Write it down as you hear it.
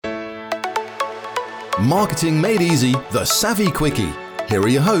Marketing Made Easy, The Savvy Quickie. Here are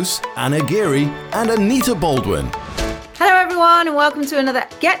your hosts, Anna Geary and Anita Baldwin. Hello everyone and welcome to another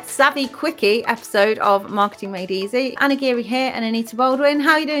Get Savvy Quickie episode of Marketing Made Easy. Anna Geary here and Anita Baldwin.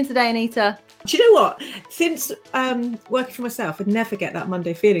 How are you doing today, Anita? Do you know what? Since working for myself, I never get that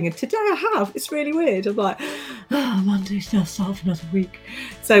Monday feeling. And today I have. It's really weird. I'm like, Monday's now start of another week.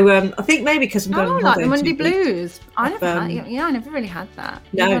 So I think maybe because I'm going on like holiday the Monday 2 weeks. blues. I never really had that.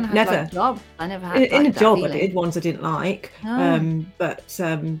 No, Even when I had, never. like, a job. I never had In a that job, feeling. I did ones I didn't like. Oh.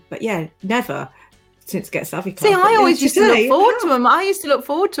 But yeah, never since Get Savvy Club. See, I But always yeah, used to today, look forward to them. I used to look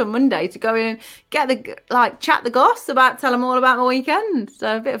forward to a Monday to go in and chat the goss tell them all about my weekend.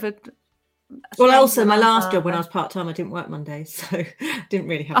 So a bit of a... Well, also my last job when I was part-time, I didn't work Mondays, so didn't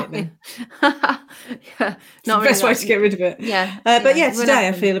really have it then. Yeah, It's the best way to get rid of it. Yeah. But yeah, When today I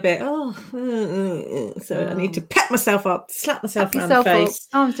happened? feel a bit, so I need to pep myself up, slap myself around the face.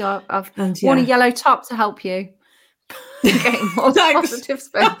 I've And worn a yeah. yellow top to help you. Getting more Thanks. positive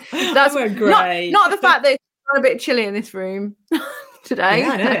spin. That's They were great. Not the fact that it's a bit chilly in this room today. Yeah,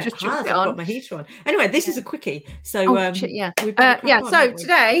 I know, it Just has. chucked I've it on. got my heater on. Anyway, this is a quickie. So we better crack on, So haven't we?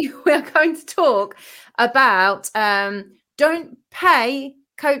 today we are going to talk about don't pay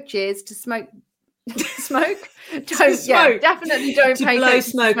coaches to smoke. Definitely don't to pay blow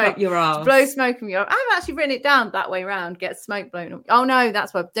coaches smoke to up your arse. blow smoke from your... I've actually written it down that way round. Get smoke blown up. Oh no,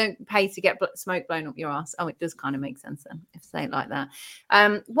 that's why. Don't pay to get smoke blown up your ass. Oh, it does kind of make sense then if I say it like that.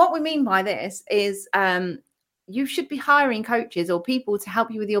 What we mean by this is you should be hiring coaches or people to help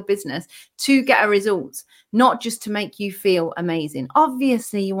you with your business to get a result, not just to make you feel amazing.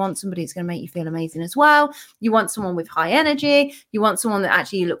 Obviously, you want somebody who's going to make you feel amazing as well. You want someone with high energy. You want someone that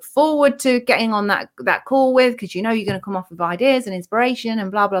actually you look forward to getting on that call with, because you know you're going to come off with ideas and inspiration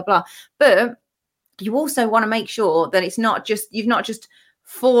and blah, blah, blah. But you also want to make sure that it's not just, you've not just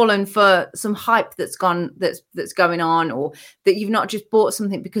fallen for some hype that's going on, or that you've not just bought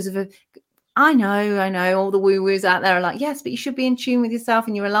something because of I know all the woo-woos out there are like, yes, but you should be in tune with yourself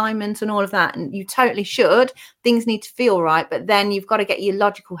and your alignment and all of that. And you totally should. Things need to feel right. But then you've got to get your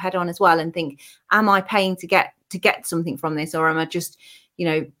logical head on as well and think, am I paying to get something from this? Or am I just,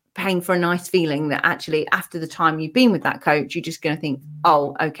 paying for a nice feeling that actually after the time you've been with that coach, you're just going to think,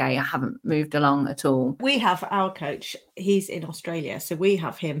 oh, okay, I haven't moved along at all. We have our coach. He's in Australia. So we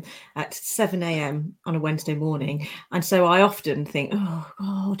have him at 7 a.m. on a Wednesday morning. And so I often think, oh,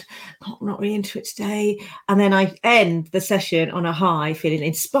 God, I'm not really into it today. And then I end the session on a high, feeling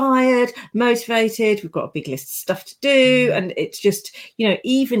inspired, motivated. We've got a big list of stuff to do. And it's just,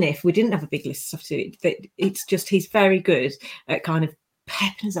 even if we didn't have a big list of stuff to do, it's just he's very good at kind of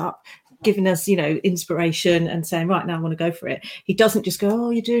pepping us up, giving us inspiration and saying, right, now I want to go for it. He doesn't just go, oh,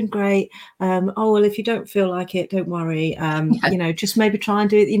 you're doing great, well, if you don't feel like it, don't worry, just maybe try and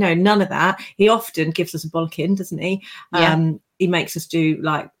do it. None of that. He often gives us a bollocking, doesn't he? He makes us do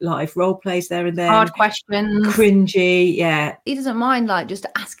like live role plays there and then, hard questions, cringy. He doesn't mind just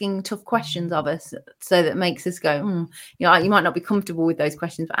asking tough questions of us, so that makes us go, you might not be comfortable with those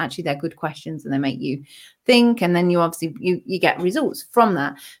questions, but actually they're good questions and they make you think, and then you obviously you get results from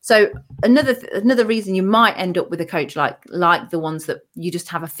that. So another reason you might end up with a coach like the ones that you just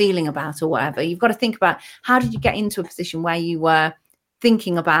have a feeling about or whatever, you've got to think about, how did you get into a position where you were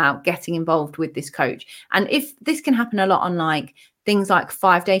thinking about getting involved with this coach? And if this can happen a lot on like things like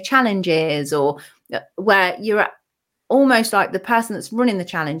 5-day challenges, or where you're almost like the person that's running the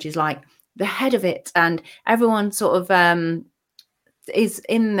challenge is like the head of it, and everyone sort of is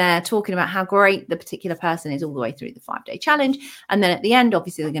in there talking about how great the particular person is all the way through the 5-day challenge. And then at the end,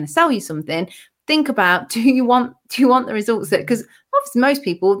 obviously they're going to sell you something. Think about, do you want the results that, because obviously most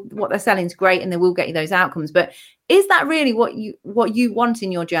people, what they're selling is great and they will get you those outcomes, but is that really what you want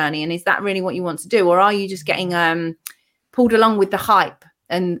in your journey? And is that really what you want to do? Or are you just getting pulled along with the hype?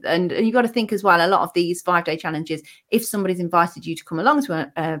 And you've got to think as well, a lot of these 5-day challenges, if somebody's invited you to come along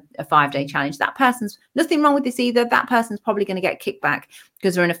to a 5-day challenge, that person's, nothing wrong with this either, that person's probably going to get kickback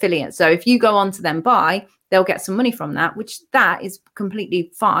because they're an affiliate. So if you go on to them buy, they'll get some money from that, which that is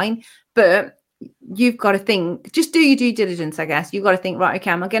completely fine. But you've got to think, just do your due diligence, I guess. You've got to think, right,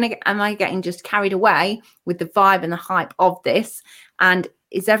 okay, am I getting just carried away with the vibe and the hype of this? And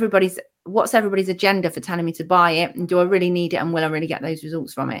what's everybody's agenda for telling me to buy it? And do I really need it? And will I really get those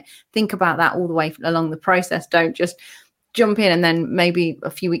results from it? Think about that all the way along the process. Don't just jump in and then maybe a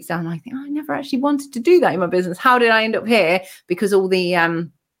few weeks down, I think, I never actually wanted to do that in my business. How did I end up here? Because all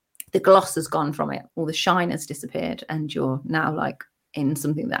the gloss has gone from it, all the shine has disappeared, and you're now like in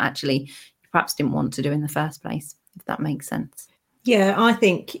something that actually you perhaps didn't want to do in the first place, if that makes sense. Yeah, I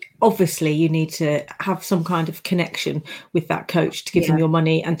think obviously you need to have some kind of connection with that coach to give them your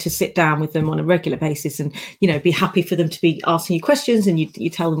money, and to sit down with them on a regular basis, and, you know, be happy for them to be asking you questions, and you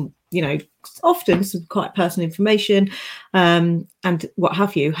tell them, you know, often some quite personal information, and what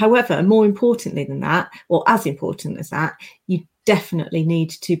have you. However, more importantly than that, or as important as that, you definitely need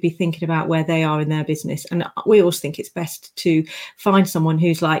to be thinking about where they are in their business. And we always think it's best to find someone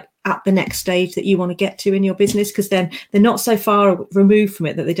who's like at the next stage that you want to get to in your business, because then they're not so far removed from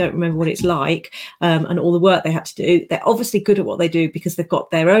it that they don't remember what it's like, and all the work they had to do. They're obviously good at what they do because they've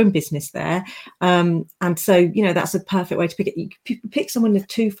got their own business there, and so, you know, that's a perfect way to pick it. You pick someone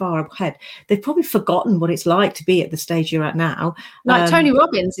that's too far ahead, they've probably forgotten what it's like to be at the stage you're at now. Like Tony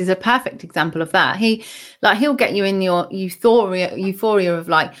Robbins is a perfect example of that. He'll get you in your euphoria of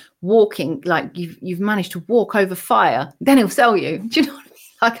like walking, like you've managed to walk over fire, then he'll sell you. Do you know what I mean?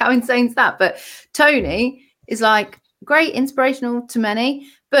 Like, how insane is that? But Tony is like great, inspirational to many,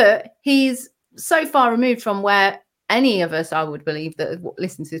 but he's so far removed from where any of us, I would believe, that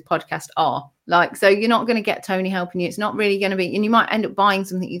listen to this podcast are. Like, so you're not going to get Tony helping you. It's not really going to be, and you might end up buying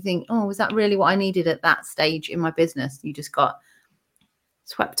something you think, oh, was that really what I needed at that stage in my business? You just got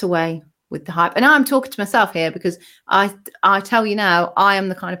swept away with the hype. And I'm talking to myself here, because I tell you now, I am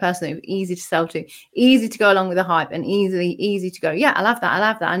the kind of person who's easy to sell to, easy to go along with the hype, and easy to go, yeah, I love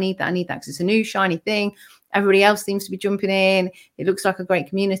that, I need that, because it's a new shiny thing. Everybody else seems to be jumping in. It looks like a great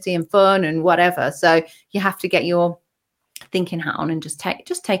community and fun and whatever. So you have to get your thinking hat on and just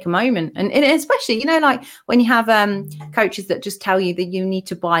take a moment. And especially, you know, like when you have coaches that just tell you that you need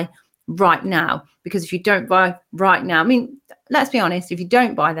to buy right now, because if you don't buy right now, I mean, let's be honest, if you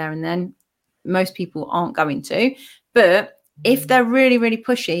don't buy there and then, most people aren't going to. But if they're really, really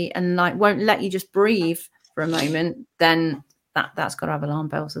pushy and like won't let you just breathe for a moment, then that's got to have alarm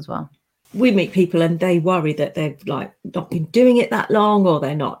bells as well. We meet people and they worry that they've like not been doing it that long, or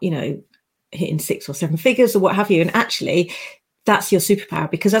they're not, you know, hitting 6 or 7 figures or what have you. And actually, that's your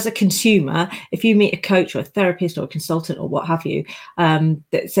superpower, because as a consumer, if you meet a coach or a therapist or a consultant or what have you,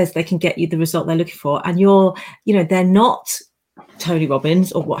 that says they can get you the result they're looking for, and you're, you know, they're not Tony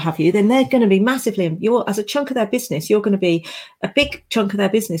Robbins or what have you, then they're going to be massively, you're, as a chunk of their business, you're going to be a big chunk of their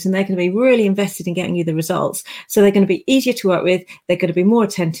business, and they're going to be really invested in getting you the results. So they're going to be easier to work with, they're going to be more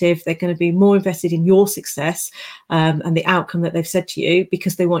attentive, they're going to be more invested in your success, and the outcome that they've said to you,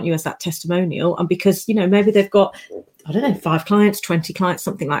 because they want you as that testimonial. And because, you know, maybe they've got, I don't know, 5 clients, 20 clients,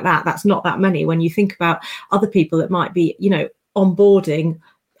 something like that. That's not that many when you think about other people that might be, you know, onboarding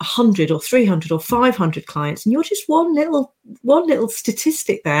 100 or 300 or 500 clients, and you're just one little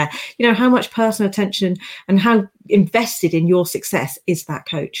statistic there. You know, how much personal attention and how invested in your success is that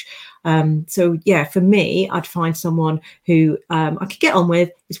coach. So yeah, for me, I'd find someone who I could get on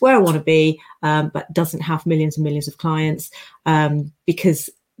with, is where I want to be, but doesn't have millions and millions of clients, because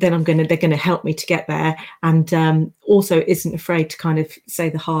then they're going to help me to get there, and also isn't afraid to kind of say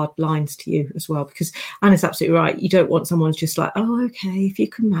the hard lines to you as well, because Anna's absolutely right. You don't want someone who's just like, oh, okay, if you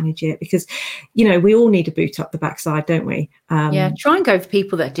can manage it, because, you know, we all need a boot up the backside, don't we? Yeah, try and go for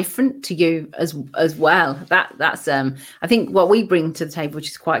people that are different to you as well. That's I think what we bring to the table, which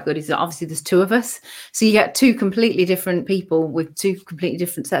is quite good, is that obviously there's 2 of us, so you get 2 completely different people with 2 completely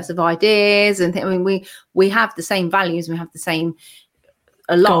different sets of ideas, and I mean, we have the same values, we have the same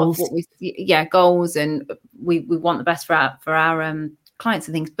goals. Of what goals, and we want the best for our clients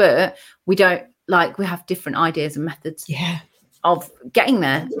and things, but we don't, like, we have different ideas and methods of getting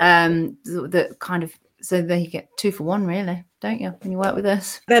there, that kind of, so they get 2 for 1, really, don't you, when you work with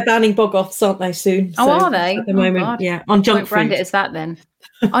us? They're banning bog offs, aren't they, soon? Oh, are they? At the moment, God. Yeah, on junk food. Brand it as that then.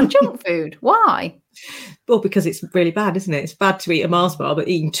 On junk food, why? Well, because it's really bad, isn't it? It's bad to eat a Mars bar, but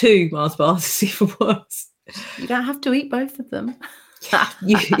eating 2 Mars bars is even worse. You don't have to eat both of them.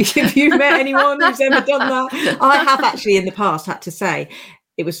 If you met anyone who's ever done that, I have actually in the past had to say,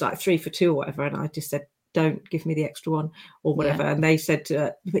 it was like 3 for 2 or whatever, and I just said, don't give me the extra one or whatever, and they said,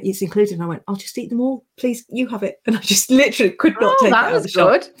 but it's included, and I went, I'll just eat them all, please, you have it. And I just literally could not take it out of the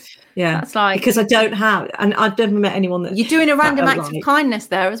shop. Yeah, that's like, because I don't have, and I've never met anyone that, you're doing a random act of kindness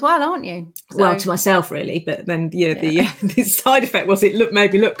there as well, aren't you? So, well, to myself really, but then the side effect was it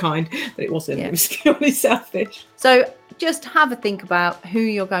made me look kind, but it wasn't. It was purely selfish. So just have a think about who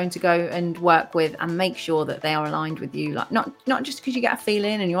you're going to go and work with, and make sure that they are aligned with you. Like, not just because you get a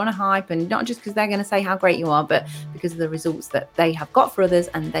feeling and you're on a hype, and not just because they're going to say how great you are, but because of the results that they have got for others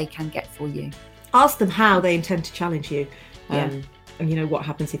and they can get for you. Ask them how they intend to challenge you. And, you know, what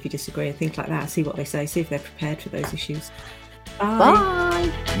happens if you disagree and things like that. See what they say. See if they're prepared for those issues.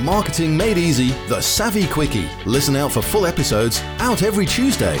 Bye. Marketing Made Easy, the Savvy Quickie. Listen out for full episodes, out every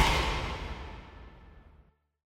Tuesday.